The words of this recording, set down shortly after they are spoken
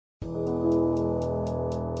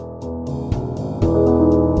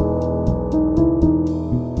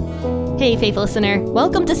Hey, faithful listener.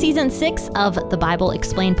 Welcome to Season 6 of the Bible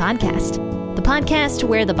Explained podcast, the podcast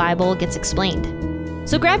where the Bible gets explained.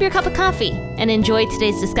 So grab your cup of coffee and enjoy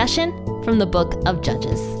today's discussion from the book of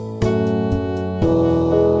Judges.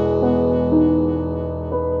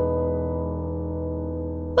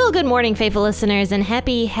 Well, good morning, faithful listeners, and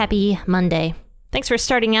happy Monday. Thanks for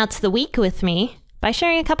starting out the week with me by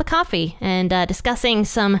sharing a cup of coffee and discussing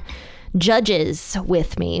some judges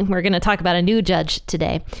with me. We're going to talk about a new judge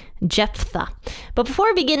today, Jephthah. But before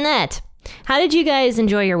we begin that, how did you guys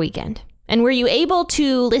enjoy your weekend? And were you able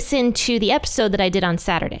to listen to the episode that I did on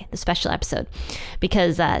Saturday, the special episode?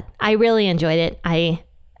 Because I really enjoyed it. I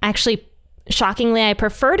actually, shockingly, I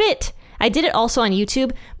preferred it. I did it also on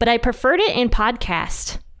YouTube, but I preferred it in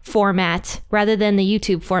podcast format rather than the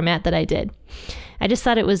YouTube format that I did. I just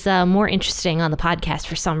thought it was more interesting on the podcast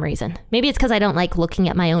for some reason. Maybe it's because I don't like looking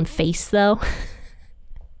at my own face, though.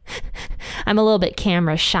 I'm a little bit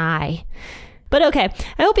camera shy. But okay,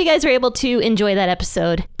 I hope you guys were able to enjoy that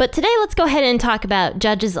episode. But today, let's go ahead and talk about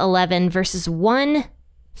Judges 11, verses 1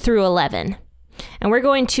 through 11. And we're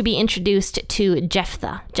going to be introduced to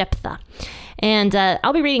Jephthah. And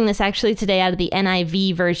I'll be reading this actually today out of the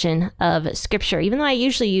NIV version of Scripture, even though I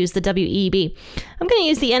usually use the WEB. I'm going to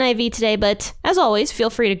use the NIV today, but as always,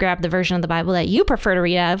 feel free to grab the version of the Bible that you prefer to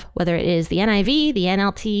read out of, whether it is the NIV, the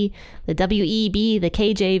NLT, the WEB, the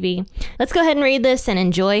KJV. Let's go ahead and read this and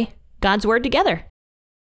enjoy God's Word together.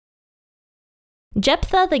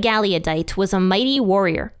 Jephthah the Gileadite was a mighty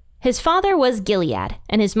warrior. His father was Gilead,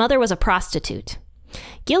 and his mother was a prostitute.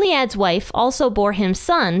 Gilead's wife also bore him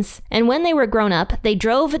sons, and when they were grown up, they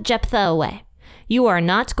drove Jephthah away. "You are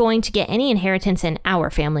not going to get any inheritance in our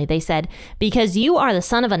family," they said, "because you are the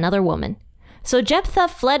son of another woman." So Jephthah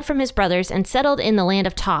fled from his brothers and settled in the land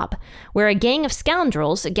of Tob, where a gang of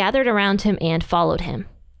scoundrels gathered around him and followed him.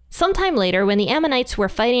 Sometime later, when the Ammonites were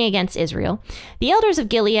fighting against Israel, the elders of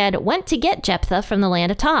Gilead went to get Jephthah from the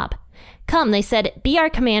land of Tob. "Come," they said, "be our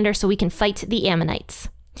commander so we can fight the Ammonites."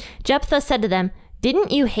 Jephthah said to them,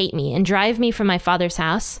 "Didn't you hate me and drive me from my father's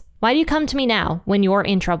house? Why do you come to me now when you're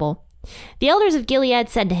in trouble?" The elders of Gilead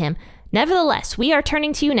said to him, "Nevertheless, we are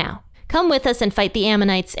turning to you now. Come with us and fight the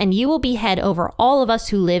Ammonites, and you will be head over all of us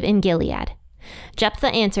who live in Gilead."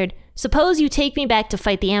 Jephthah answered, "Suppose you take me back to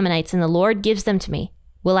fight the Ammonites and the Lord gives them to me.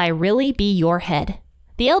 Will I really be your head?"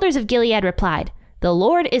 The elders of Gilead replied, "The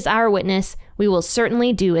Lord is our witness. We will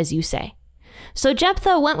certainly do as you say." So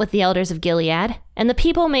Jephthah went with the elders of Gilead, and the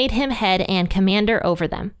people made him head and commander over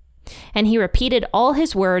them. And he repeated all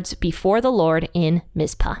his words before the Lord in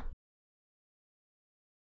Mizpah.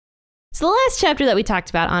 So the last chapter that we talked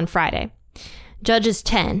about on Friday, Judges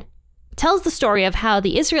 10, tells the story of how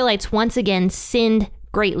the Israelites once again sinned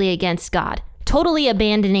greatly against God, totally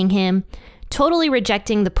abandoning him, totally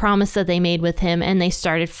rejecting the promise that they made with him, and they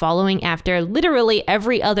started following after literally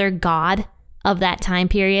every other god of that time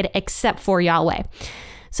period except for Yahweh.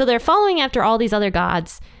 So they're following after all these other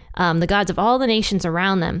gods, the gods of all the nations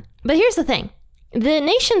around them. But here's the thing. The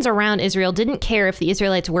nations around Israel didn't care if the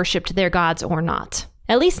Israelites worshipped their gods or not.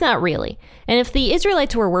 At least not really. And if the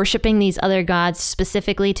Israelites were worshiping these other gods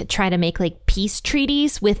specifically to try to make like peace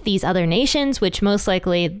treaties with these other nations, which most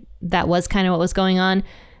likely that was kind of what was going on,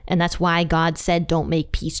 and that's why God said don't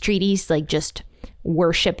make peace treaties, like just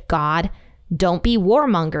worship God. Don't be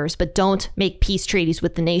warmongers, but don't make peace treaties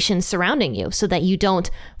with the nations surrounding you so that you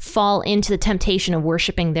don't fall into the temptation of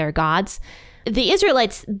worshiping their gods. The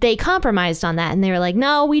Israelites, they compromised on that and they were like,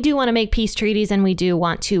 no, we do want to make peace treaties and we do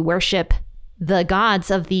want to worship the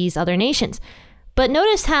gods of these other nations. But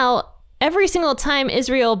notice how every single time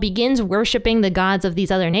Israel begins worshiping the gods of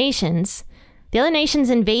these other nations, the other nations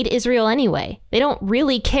invade Israel anyway. They don't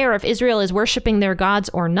really care if Israel is worshiping their gods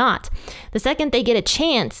or not. The second they get a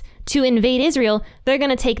chance to invade Israel, they're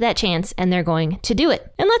going to take that chance and they're going to do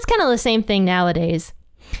it. And that's kind of the same thing nowadays.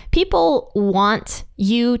 People want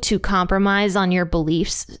you to compromise on your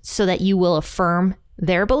beliefs so that you will affirm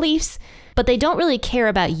their beliefs, but they don't really care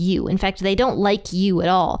about you. In fact, they don't like you at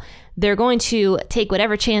all. They're going to take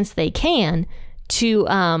whatever chance they can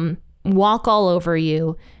to walk all over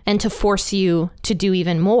you and to force you to do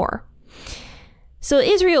even more. So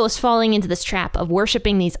Israel is falling into this trap of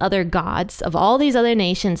worshiping these other gods of all these other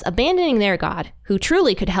nations, abandoning their God, who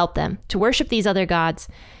truly could help them, to worship these other gods.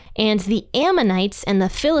 And the Ammonites and the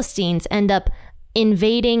Philistines end up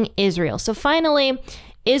invading Israel. So finally,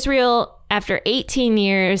 Israel, after 18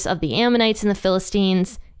 years of the Ammonites and the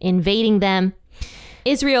Philistines invading them,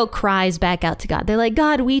 Israel cries back out to God. They're like,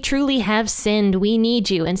 God, we truly have sinned. We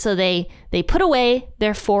need you. And so they put away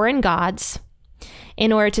their foreign gods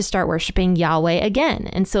in order to start worshiping Yahweh again.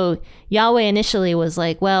 And so Yahweh initially was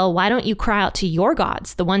like, well, why don't you cry out to your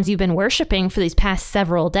gods, the ones you've been worshiping for these past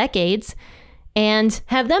several decades, and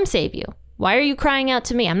have them save you? Why are you crying out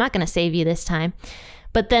to me? I'm not going to save you this time.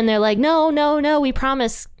 But then they're like, no, we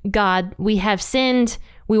promise, God, we have sinned.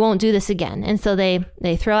 We won't do this again. And so they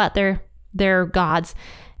throw out their gods.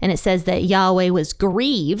 And it says that Yahweh was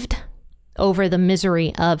grieved over the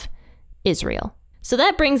misery of Israel. So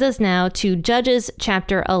that brings us now to Judges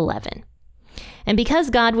chapter 11. And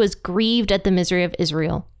because God was grieved at the misery of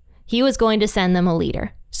Israel, he was going to send them a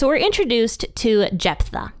leader. So we're introduced to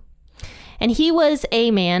Jephthah. And he was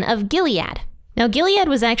a man of Gilead. Now, Gilead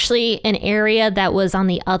was actually an area that was on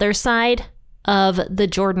the other side of the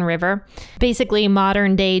Jordan River, basically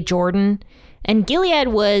modern day Jordan. And Gilead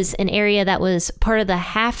was an area that was part of the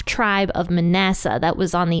half tribe of Manasseh that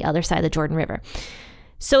was on the other side of the Jordan River.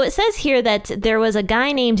 So it says here that there was a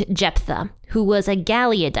guy named Jephthah who was a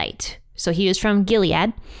Gileadite. So he was from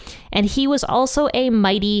Gilead, and he was also a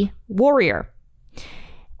mighty warrior.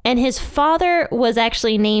 And his father was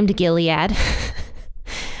actually named Gilead.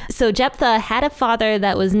 So Jephthah had a father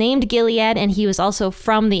that was named Gilead, and he was also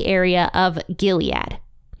from the area of Gilead.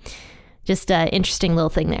 Just an interesting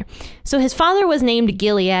little thing there. So his father was named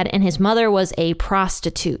Gilead, and his mother was a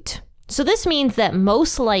prostitute. So this means that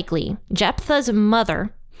most likely Jephthah's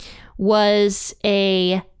mother was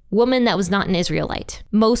a woman that was not an Israelite.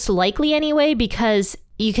 Most likely anyway, because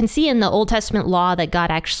you can see in the Old Testament law that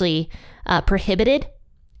God actually prohibited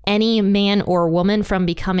any man or woman from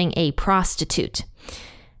becoming a prostitute.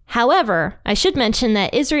 However, I should mention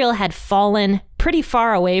that Israel had fallen pretty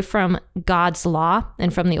far away from God's law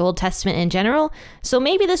and from the Old Testament in general. So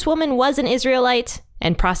maybe this woman was an Israelite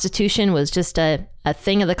and prostitution was just a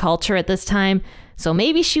thing of the culture at this time. So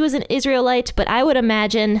maybe she was an Israelite, but I would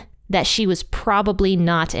imagine that she was probably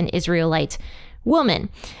not an Israelite woman.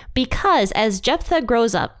 Because as Jephthah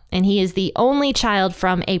grows up, and he is the only child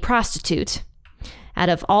from a prostitute out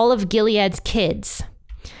of all of Gilead's kids,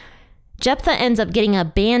 Jephthah ends up getting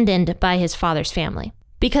abandoned by his father's family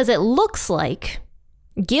because it looks like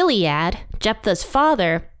Gilead, Jephthah's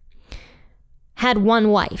father, had one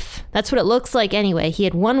wife. That's what it looks like anyway. He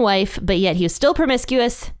had one wife, but yet he was still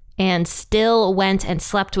promiscuous and still went and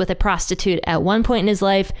slept with a prostitute at one point in his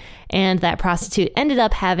life, and that prostitute ended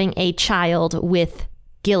up having a child with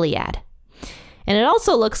Gilead. And it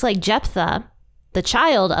also looks like Jephthah, the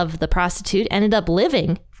child of the prostitute, ended up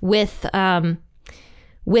living with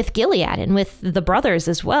Gilead and with the brothers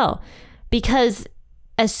as well. Because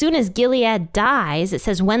as soon as Gilead dies, it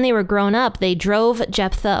says when they were grown up, they drove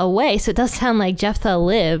Jephthah away. So it does sound like Jephthah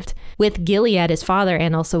lived with Gilead, his father,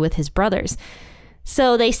 and also with his brothers.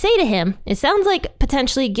 So they say to him, it sounds like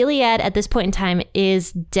potentially Gilead at this point in time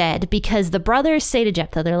is dead, because the brothers say to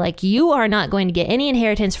Jephthah, they're like, you are not going to get any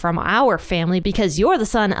inheritance from our family because you're the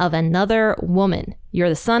son of another woman. You're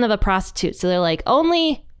the son of a prostitute. So they're like,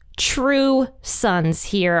 only true sons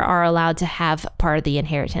here are allowed to have part of the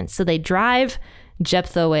inheritance. So they drive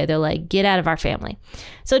Jephthah away. They're like, get out of our family.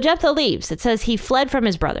 So Jephthah leaves. It says he fled from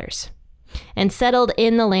his brothers and settled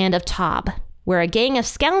in the land of Tob, where a gang of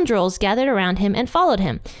scoundrels gathered around him and followed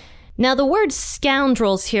him. Now, the word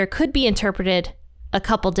scoundrels here could be interpreted a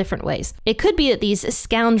couple different ways. It could be that these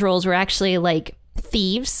scoundrels were actually like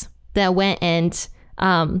thieves that went and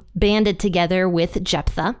banded together with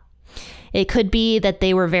Jephthah. It could be that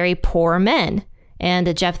they were very poor men,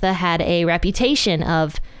 and Jephthah had a reputation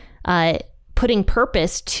of putting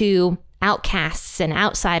purpose to outcasts and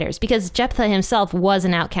outsiders, because Jephthah himself was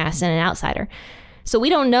an outcast and an outsider. So we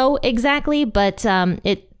don't know exactly, but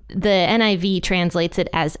the NIV translates it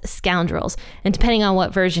as scoundrels. And depending on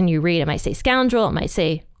what version you read, it might say scoundrel, it might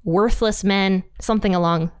say worthless men, something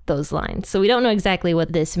along those lines. So we don't know exactly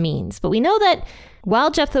what this means. But we know that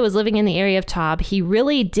while Jephthah was living in the area of Tob, he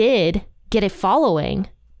really did get a following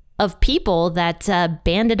of people that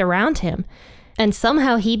banded around him. And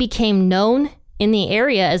somehow he became known in the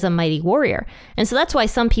area as a mighty warrior. And so that's why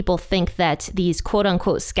some people think that these quote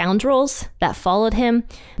unquote scoundrels that followed him,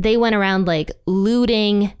 they went around like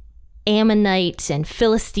looting Ammonite and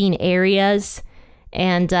Philistine areas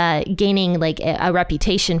and gaining like a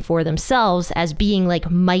reputation for themselves as being like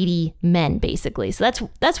mighty men, basically. So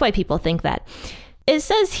that's why people think that. It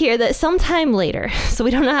says here that sometime later, so we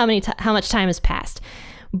don't know how much time has passed,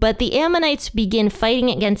 but the Ammonites begin fighting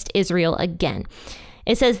against Israel again.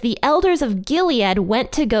 It says the elders of Gilead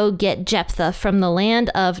went to go get Jephthah from the land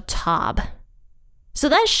of Tob. So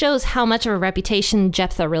that shows how much of a reputation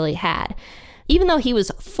Jephthah really had. Even though he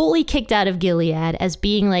was fully kicked out of Gilead as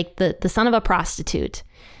being like the son of a prostitute,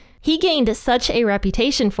 he gained such a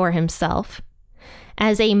reputation for himself.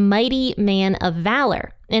 as a mighty man of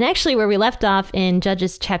valor. And actually, where we left off in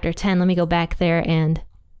Judges chapter 10, let me go back there and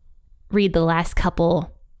read the last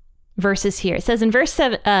couple verses here. It says in verse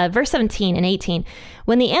 17 and 18,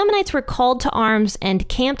 when the Ammonites were called to arms and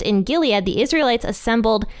camped in Gilead, the Israelites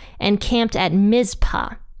assembled and camped at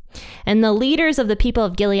Mizpah. And the leaders of the people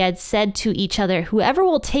of Gilead said to each other, whoever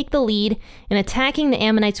will take the lead in attacking the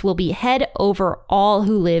Ammonites will be head over all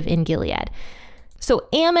who live in Gilead. So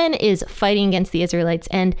Ammon is fighting against the Israelites,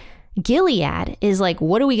 and Gilead is like,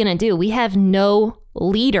 what are we going to do? We have no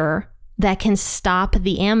leader that can stop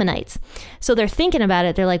the Ammonites. So they're thinking about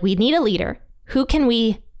it. They're like, we need a leader. Who can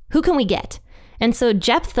we get? And so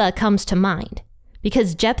Jephthah comes to mind,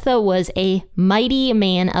 because Jephthah was a mighty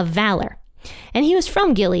man of valor. And he was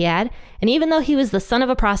from Gilead. And even though he was the son of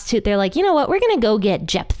a prostitute, they're like, you know what? We're going to go get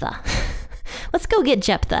Jephthah. Let's go get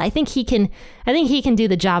Jephthah. I think he can do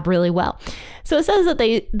the job really well. So it says that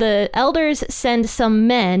the elders send some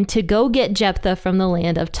men to go get Jephthah from the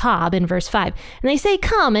land of Tob in verse 5. And they say,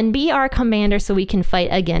 come and be our commander so we can fight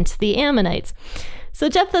against the Ammonites. So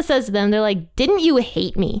Jephthah says to them, they're like, didn't you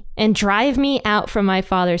hate me and drive me out from my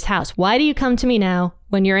father's house? Why do you come to me now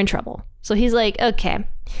when you're in trouble? So he's like, okay,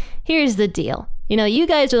 here's the deal. You know, you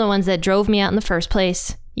guys are the ones that drove me out in the first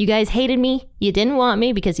place. You guys hated me. You didn't want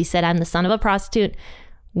me because you said I'm the son of a prostitute.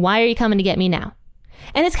 Why are you coming to get me now?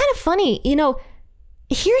 And it's kind of funny, you know,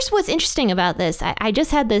 here's what's interesting about this. I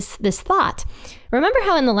just had this thought. Remember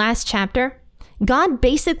how in the last chapter, God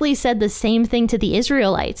basically said the same thing to the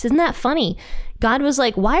Israelites. Isn't that funny? God was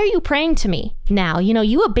like, why are you praying to me now? You know,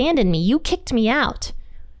 you abandoned me. You kicked me out.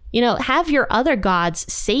 You know, have your other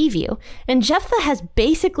gods save you. And Jephthah has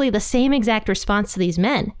basically the same exact response to these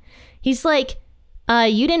men. He's like,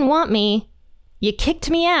 you didn't want me. You kicked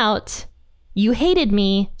me out. You hated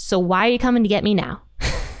me. So why are you coming to get me now?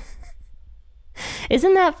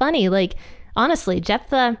 Isn't that funny? Like, honestly,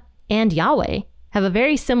 Jephthah and Yahweh have a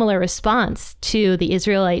very similar response to the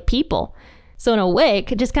Israelite people. So in a way,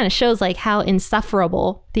 it just kind of shows like how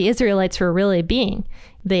insufferable the Israelites were really being.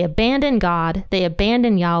 They abandoned God, they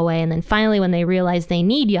abandoned Yahweh, and then finally when they realize they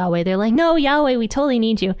need Yahweh, they're like, no, Yahweh, we totally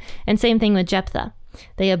need you. And same thing with Jephthah.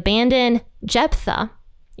 They abandoned Jephthah,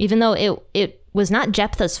 even though it was not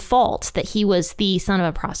Jephthah's fault that he was the son of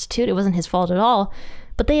a prostitute. It wasn't his fault at all.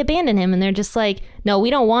 But they abandoned him, and they're just like, no,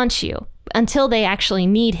 we don't want you. Until they actually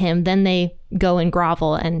need him, then they go and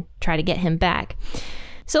grovel and try to get him back.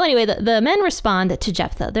 So anyway, the men respond to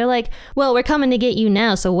Jephthah. They're like, well, we're coming to get you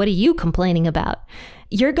now, so what are you complaining about?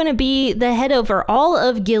 You're going to be the head over all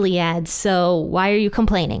of Gilead, so why are you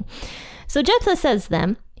complaining? So Jephthah says to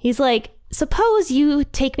them, he's like, suppose you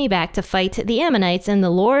take me back to fight the Ammonites and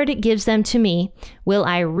the Lord gives them to me. Will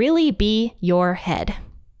I really be your head?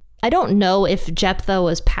 I don't know if Jephthah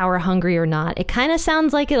was power hungry or not. It kind of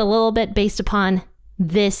sounds like it a little bit based upon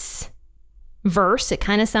this verse. It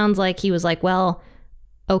kind of sounds like he was like, well,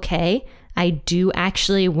 okay, I do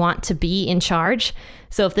actually want to be in charge.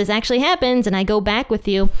 So if this actually happens and I go back with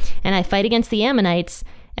you and I fight against the Ammonites,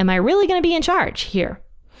 am I really going to be in charge here?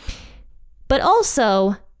 But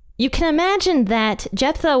also, you can imagine that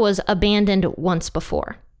Jephthah was abandoned once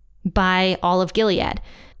before by all of Gilead.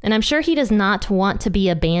 And I'm sure he does not want to be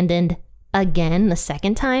abandoned again the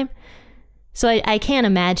second time. So I can't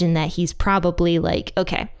imagine that he's probably like,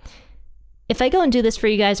 okay, if I go and do this for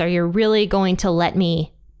you guys, are you really going to let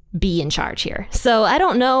me be in charge here? So I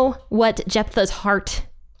don't know what Jephthah's heart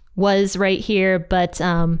was right here, but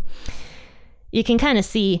you can kind of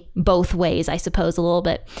see both ways, I suppose, a little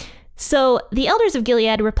bit. So the elders of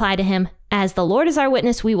Gilead reply to him, as the Lord is our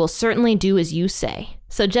witness, we will certainly do as you say.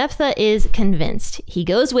 So Jephthah is convinced. He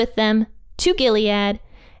goes with them to Gilead, and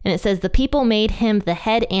it says the people made him the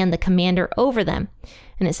head and the commander over them.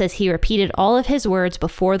 And it says he repeated all of his words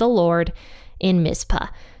before the Lord in Mizpah.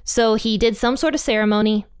 So he did some sort of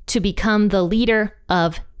ceremony to become the leader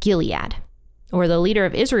of Gilead, or the leader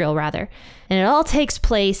of Israel, rather. And it all takes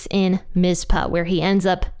place in Mizpah, where he ends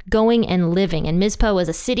up going and living. And Mizpah was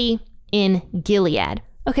a city in Gilead.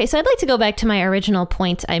 Okay, so I'd like to go back to my original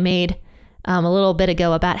point I made a little bit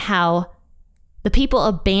ago about how the people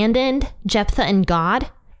abandoned Jephthah and God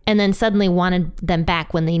and then suddenly wanted them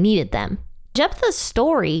back when they needed them. Jephthah's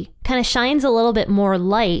story kind of shines a little bit more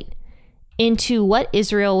light into what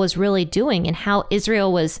Israel was really doing and how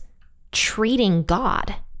Israel was treating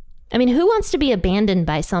God. I mean, who wants to be abandoned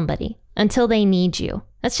by somebody until they need you?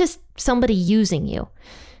 That's just somebody using you.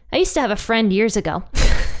 I used to have a friend years ago,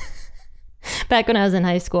 back when I was in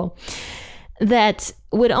high school, that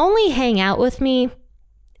would only hang out with me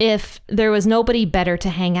if there was nobody better to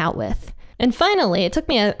hang out with. And finally, it took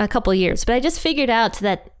me a couple years, but I just figured out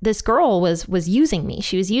that this girl was using me.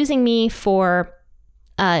 She was using me for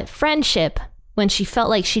friendship when she felt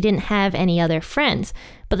like she didn't have any other friends.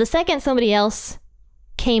 But the second somebody else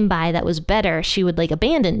came by that was better, she would like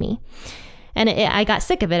abandon me. And I got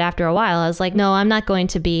sick of it after a while. I was like, no, I'm not going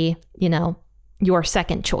to be, your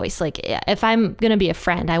second choice. Like, if I'm going to be a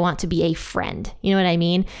friend, I want to be a friend. You know what I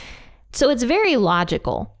mean? So it's very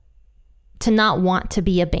logical to not want to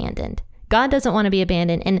be abandoned. God doesn't want to be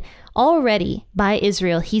abandoned. And already by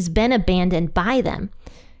Israel, he's been abandoned by them.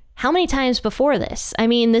 How many times before this? I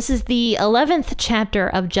mean, this is the 11th chapter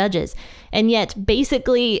of Judges. And yet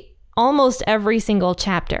basically almost every single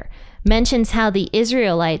chapter mentions how the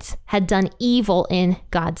Israelites had done evil in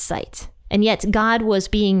God's sight. And yet God was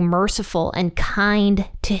being merciful and kind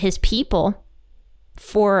to his people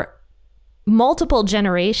for multiple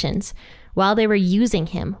generations while they were using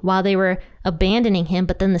him, while they were abandoning him,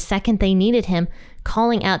 but then the second they needed him,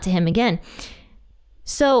 calling out to him again.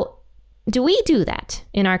 So do we do that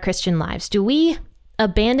in our Christian lives? Do we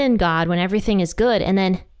abandon God when everything is good and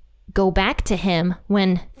then go back to him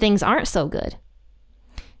when things aren't so good?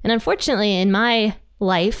 And unfortunately, in my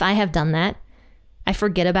life, I have done that. I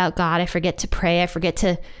forget about God. I forget to pray. I forget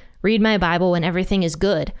to read my Bible when everything is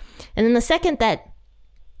good. And then the second that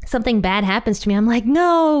something bad happens to me, I'm like,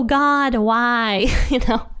 no, God, why?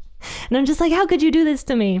 And I'm just like, how could you do this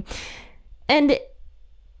to me? And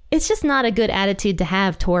it's just not a good attitude to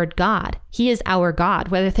have toward God. He is our God,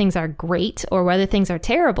 whether things are great or whether things are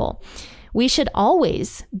terrible. We should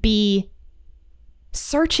always be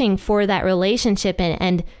searching for that relationship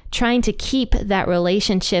and trying to keep that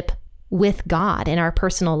relationship with God in our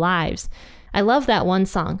personal lives. I love that one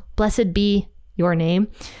song, Blessed Be Your Name,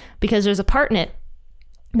 because there's a part in it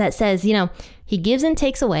that says, he gives and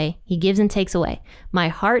takes away. He gives and takes away. My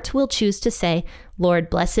heart will choose to say, Lord,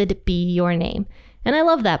 blessed be your name. And I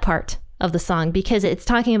love that part of the song because it's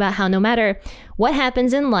talking about how no matter what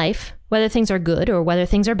happens in life, whether things are good or whether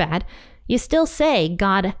things are bad, you still say,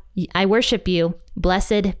 God, I worship you.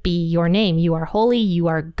 Blessed be your name. You are holy. You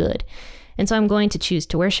are good. And so I'm going to choose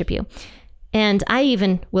to worship you. And I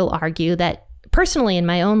even will argue that personally in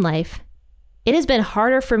my own life, it has been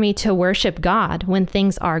harder for me to worship God when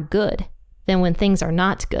things are good than when things are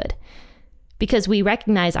not good, because we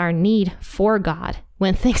recognize our need for God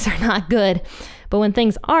when things are not good. But when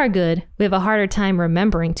things are good, we have a harder time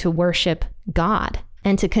remembering to worship God.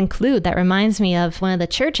 And to conclude, that reminds me of one of the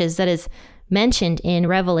churches that is mentioned in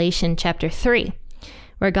Revelation chapter 3,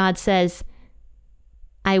 where God says,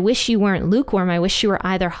 I wish you weren't lukewarm. I wish you were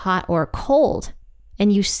either hot or cold.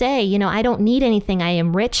 And you say, I don't need anything. I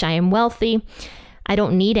am rich. I am wealthy. I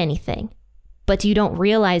don't need anything. But you don't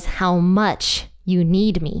realize how much you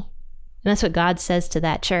need me. And that's what God says to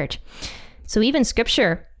that church. So even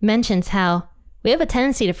scripture mentions how we have a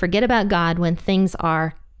tendency to forget about God when things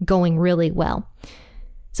are going really well.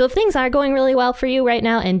 So if things are going really well for you right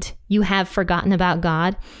now and you have forgotten about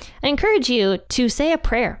God, I encourage you to say a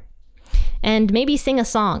prayer and maybe sing a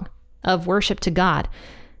song of worship to God.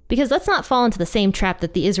 Because let's not fall into the same trap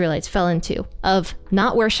that the Israelites fell into of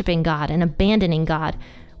not worshiping God and abandoning God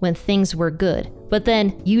when things were good, but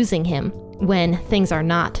then using him when things are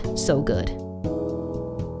not so good.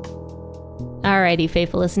 Alrighty,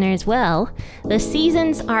 faithful listeners. Well, the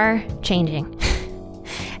seasons are changing.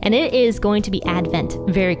 And it is going to be Advent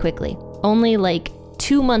very quickly. Only like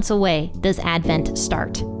 2 months away does Advent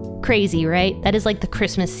start. Crazy, right? That is like the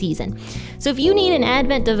Christmas season. So if you need an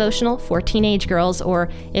Advent devotional for teenage girls, or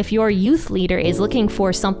if your youth leader is looking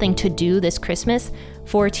for something to do this Christmas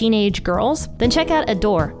for teenage girls, then check out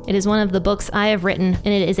Adore. It is one of the books I have written, and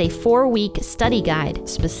it is a 4-week study guide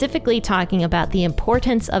specifically talking about the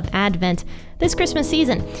importance of Advent this Christmas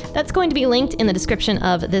season. That's going to be linked in the description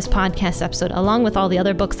of this podcast episode, along with all the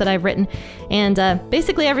other books that I've written and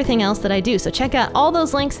basically everything else that I do. So check out all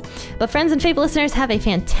those links. But friends and faithful listeners, have a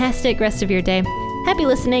fantastic rest of your day. Happy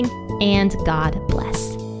listening, and God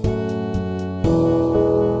bless.